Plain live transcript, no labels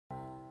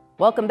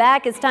Welcome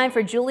back. It's time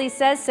for Julie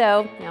Says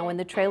So. Now, when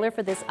the trailer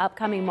for this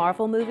upcoming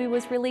Marvel movie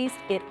was released,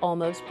 it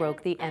almost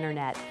broke the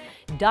internet.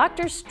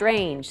 Doctor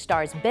Strange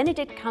stars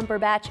Benedict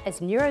Cumberbatch as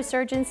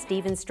neurosurgeon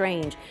Stephen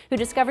Strange, who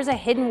discovers a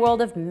hidden world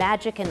of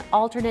magic and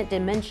alternate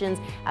dimensions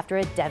after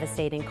a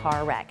devastating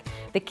car wreck.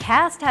 The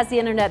cast has the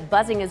internet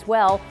buzzing as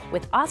well,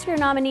 with Oscar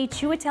nominee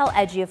Chiwetel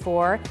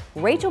Ejiofor,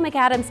 Rachel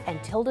McAdams,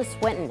 and Tilda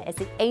Swinton as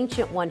the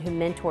Ancient One who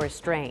mentors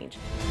Strange.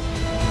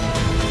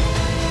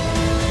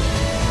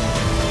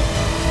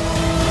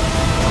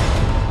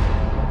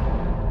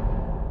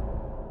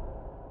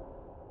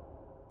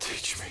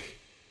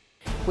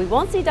 We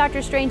won't see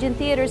Doctor Strange in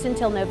theaters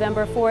until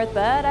November 4th,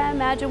 but I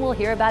imagine we'll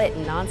hear about it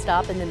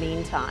nonstop in the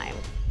meantime.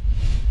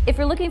 If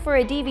you're looking for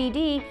a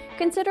DVD,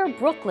 consider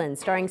Brooklyn,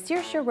 starring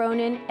Saoirse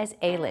Ronan as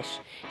Ailish.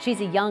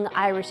 She's a young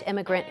Irish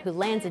immigrant who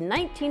lands in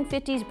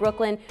 1950s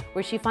Brooklyn,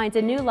 where she finds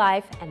a new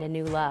life and a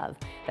new love.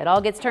 That all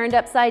gets turned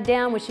upside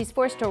down when she's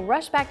forced to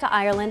rush back to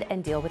Ireland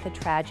and deal with a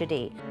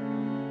tragedy.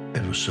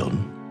 It was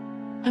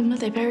sudden. When will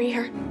they bury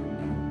her?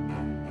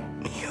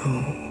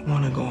 You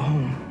want to go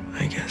home,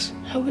 I guess.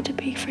 How would it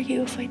be for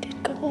you if I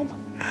did go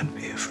home? I'd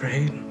be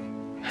afraid.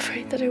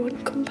 Afraid that I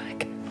wouldn't come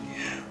back.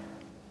 Yeah.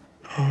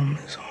 Home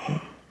is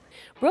home.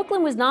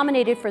 Brooklyn was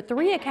nominated for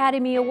 3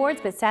 Academy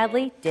Awards, but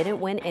sadly didn't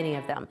win any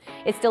of them.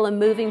 It's still a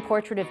moving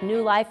portrait of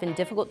new life and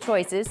difficult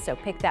choices, so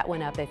pick that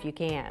one up if you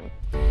can.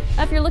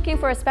 Now, if you're looking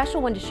for a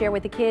special one to share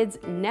with the kids,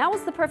 now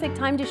is the perfect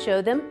time to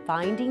show them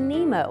Finding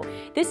Nemo.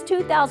 This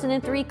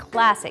 2003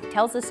 classic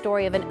tells the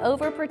story of an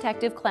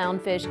overprotective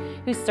clownfish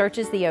who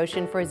searches the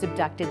ocean for his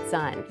abducted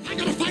son. I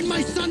gotta find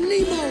my son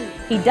Nemo!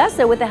 He does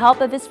so with the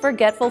help of his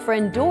forgetful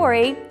friend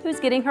Dory, who's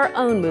getting her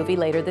own movie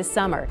later this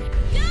summer.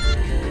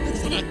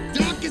 It's not a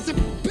duck, it's a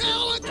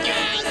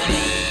pelican!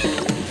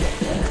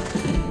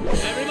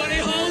 Everybody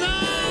hold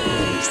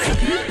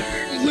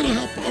on! Little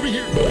help, over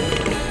here.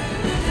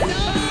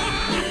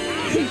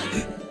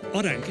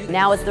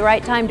 Now is the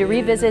right time to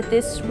revisit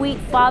this sweet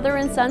father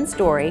and son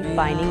story,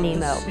 Finding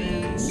Nemo.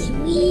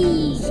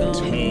 Sweet.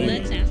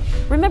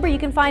 Remember, you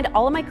can find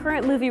all of my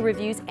current movie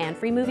reviews and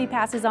free movie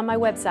passes on my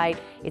website.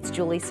 It's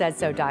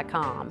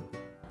juliesaysso.com.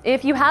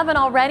 If you haven't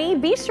already,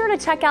 be sure to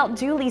check out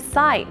Julie's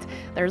site.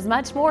 There's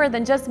much more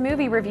than just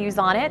movie reviews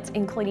on it,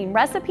 including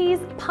recipes,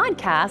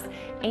 podcasts,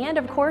 and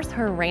of course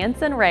her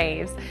rants and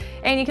raves.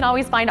 And you can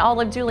always find all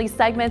of Julie's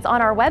segments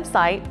on our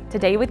website,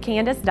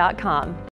 todaywithcandace.com.